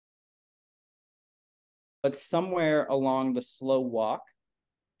but somewhere along the slow walk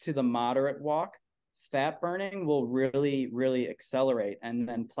to the moderate walk, fat burning will really, really accelerate and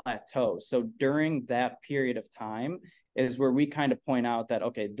then plateau. So during that period of time is where we kind of point out that,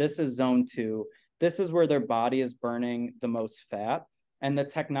 okay, this is zone two. This is where their body is burning the most fat. And the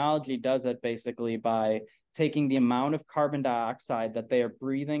technology does it basically by taking the amount of carbon dioxide that they are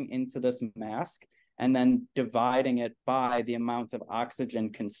breathing into this mask and then dividing it by the amount of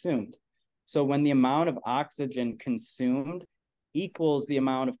oxygen consumed. So when the amount of oxygen consumed equals the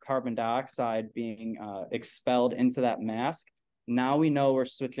amount of carbon dioxide being expelled into that mask, now we know we're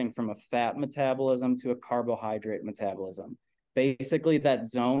switching from a fat metabolism to a carbohydrate metabolism. Basically, that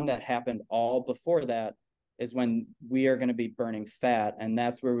zone that happened all before that is when we are going to be burning fat, and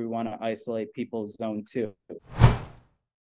that's where we want to isolate people's zone two.